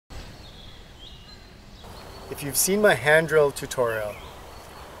If you've seen my hand drill tutorial,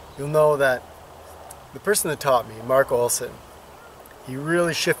 you'll know that the person that taught me, Mark Olson, he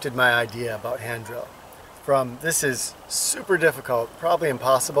really shifted my idea about hand drill from this is super difficult, probably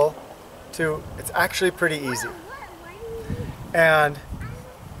impossible, to it's actually pretty easy. And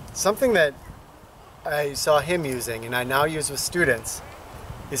something that I saw him using and I now use with students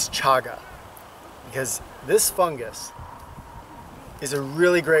is chaga, because this fungus is a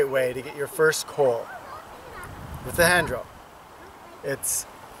really great way to get your first coal with the hand drill. It's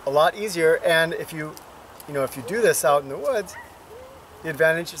a lot easier, and if you do this out in the woods, the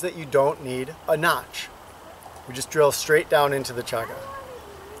advantage is that you don't need a notch. We just drill straight down into the chaga.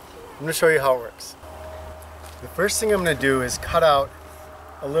 I'm going to show you how it works. The first thing I'm going to do is cut out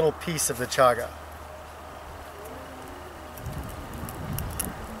a little piece of the chaga.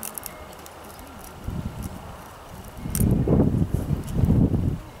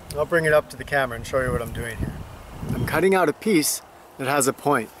 I'll bring it up to the camera and show you what I'm doing here. I'm cutting out a piece that has a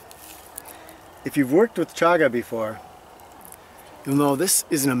point. If you've worked with chaga before, you'll know this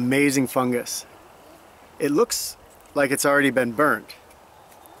is an amazing fungus. It looks like it's already been burnt.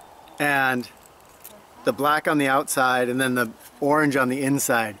 And the black on the outside and then the orange on the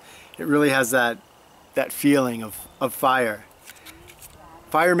inside, it really has that feeling of fire.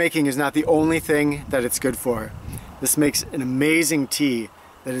 Fire making is not the only thing that it's good for. This makes an amazing tea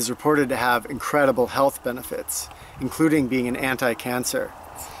that is reported to have incredible health benefits, including being an anti-cancer.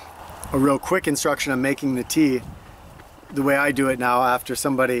 A real quick instruction on making the tea, the way I do it now after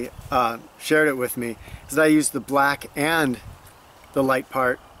somebody shared it with me, is that I use the black and the light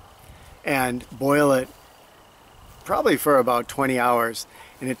part and boil it probably for about 20 hours,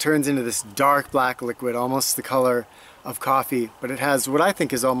 and it turns into this dark black liquid, almost the color of coffee, but it has what I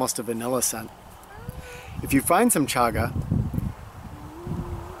think is almost a vanilla scent. If you find some chaga,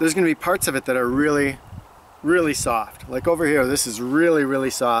 there's going to be parts of it that are really, really soft. Like over here, this is really,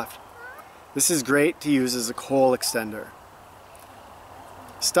 really soft. This is great to use as a coal extender.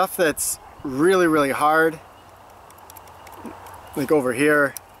 Stuff that's really, really hard, like over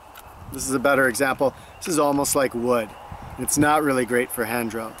here, this is a better example. This is almost like wood. It's not really great for hand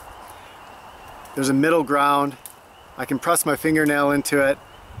drill. There's a middle ground. I can press my fingernail into it.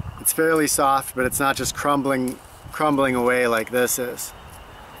 It's fairly soft, but it's not just crumbling away like this is.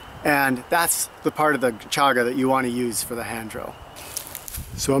 And that's the part of the chaga that you want to use for the hand drill.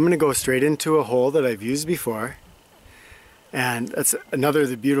 So I'm going to go straight into a hole that I've used before. And that's another of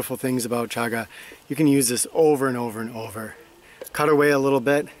the beautiful things about chaga. You can use this over and over and over. Cut away a little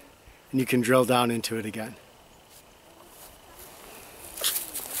bit and you can drill down into it again.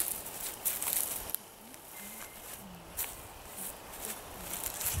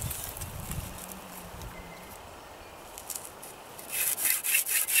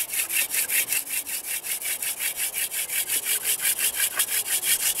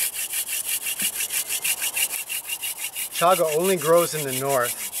 Chaga only grows in the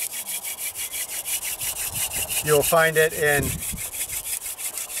north. You'll find it in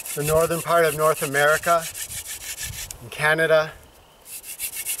the northern part of North America, in Canada,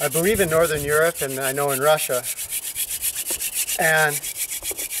 I believe in Northern Europe, and I know in Russia. And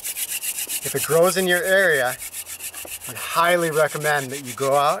if it grows in your area, I highly recommend that you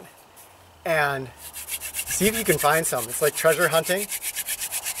go out and see if you can find some. It's like treasure hunting.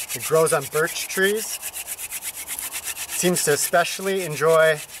 It grows on birch trees. Seems to especially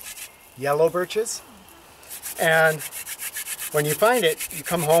enjoy yellow birches. And when you find it, you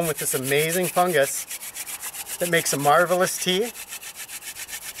come home with this amazing fungus that makes a marvelous tea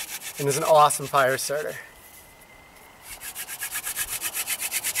and is an awesome fire starter.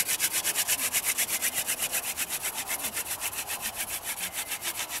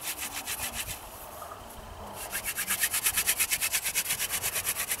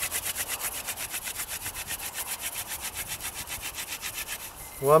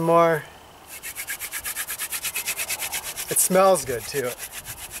 One more. It smells good too.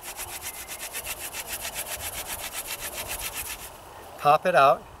 Pop it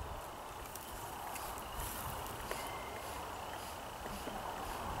out.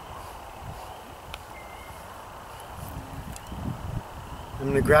 I'm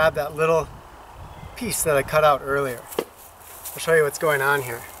going to grab that little piece that I cut out earlier. I'll show you what's going on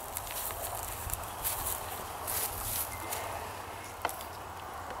here.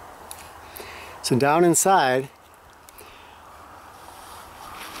 So down inside,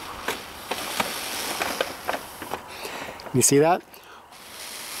 you see that?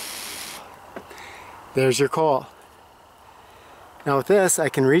 There's your coal. Now with this, I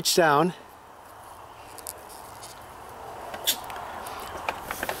can reach down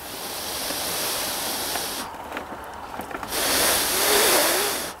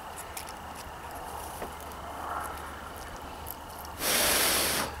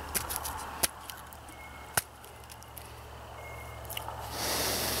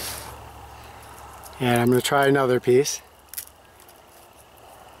And I'm going to try another piece.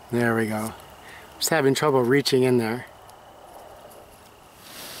 There we go. Just having trouble reaching in there.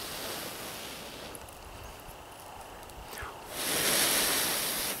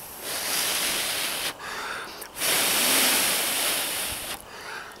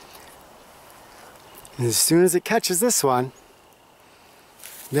 And as soon as it catches this one,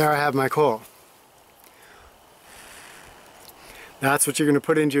 there I have my coal. That's what you're going to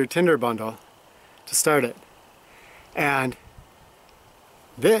put into your tinder bundle to start it. And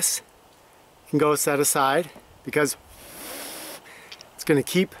this can go set aside because it's going to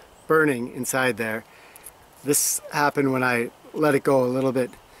keep burning inside there. This happened when I let it go a little bit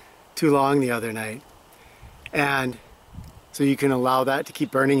too long the other night. And so you can allow that to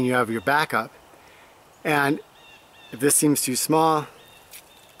keep burning and you have your backup. And if this seems too small,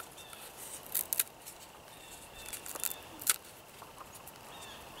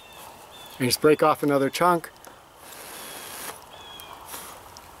 and just break off another chunk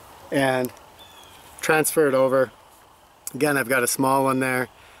and transfer it over. Again, I've got a small one there.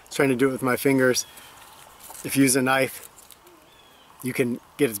 I was trying to do it with my fingers. If you use a knife, you can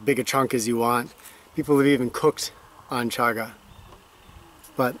get as big a chunk as you want. People have even cooked on chaga.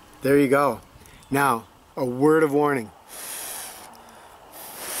 But there you go. Now, a word of warning.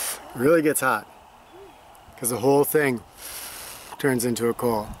 It really gets hot because the whole thing turns into a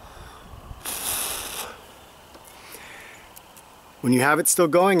coal. When you have it still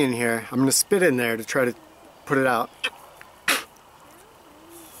going in here, I'm going to spit in there to try to put it out.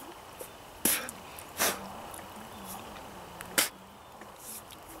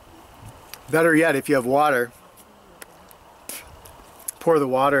 Better yet, if you have water, pour the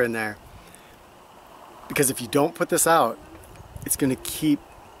water in there. Because if you don't put this out, it's going to keep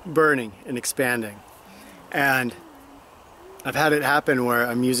burning and expanding. And I've had it happen where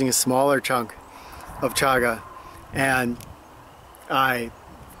I'm using a smaller chunk of chaga and I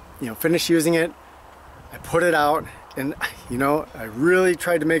finish using it, I put it out, and I really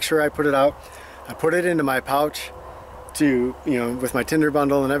tried to make sure I put it out. I put it into my pouch to, with my tinder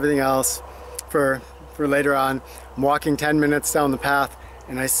bundle and everything else for later on. I'm walking 10 minutes down the path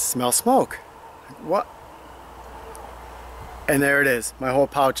and I smell smoke. What? And there it is. My whole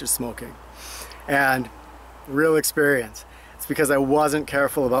pouch is smoking. And real experience. It's because I wasn't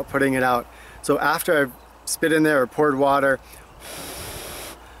careful about putting it out. So after I spit in there or poured water,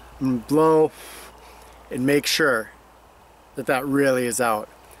 and blow and make sure that really is out.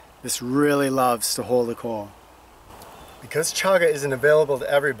 This really loves to hold a coal. Because chaga isn't available to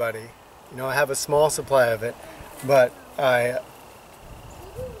everybody, I have a small supply of it, but I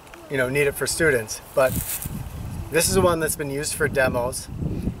need it for students. But this is one that's been used for demos,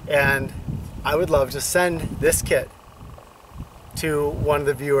 and I would love to send this kit to one of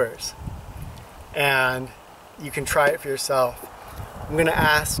the viewers and you can try it for yourself. I'm going to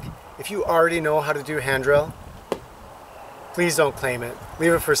ask, if you already know how to do hand drill, please don't claim it.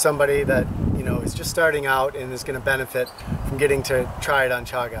 Leave it for somebody that is just starting out and is going to benefit from getting to try it on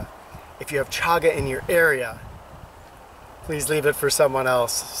chaga. If you have chaga in your area, please leave it for someone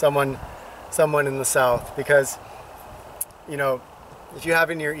else, someone in the south, because if you have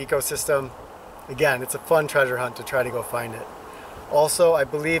it in your ecosystem, again, it's a fun treasure hunt to try to go find it. Also, I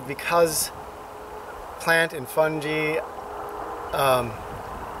believe because plant and fungi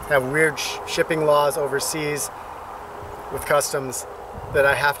have weird shipping laws overseas with customs, that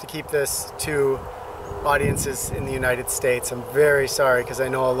I have to keep this to audiences in the United States. I'm very sorry, because I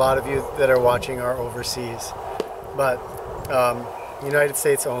know a lot of you that are watching are overseas, but United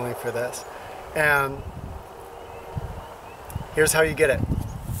States only for this. And here's how you get it.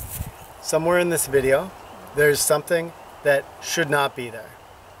 Somewhere in this video there's something that should not be there.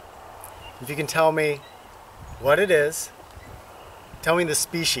 If you can tell me what it is, tell me the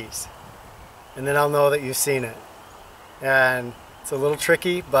species, and then I'll know that you've seen it. And it's a little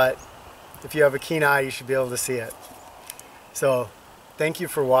tricky, but if you have a keen eye, you should be able to see it. So thank you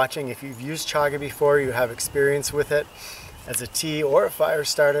for watching. If you've used chaga before, you have experience with it as a tea or a fire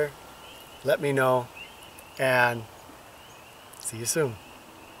starter, let me know, and see you soon.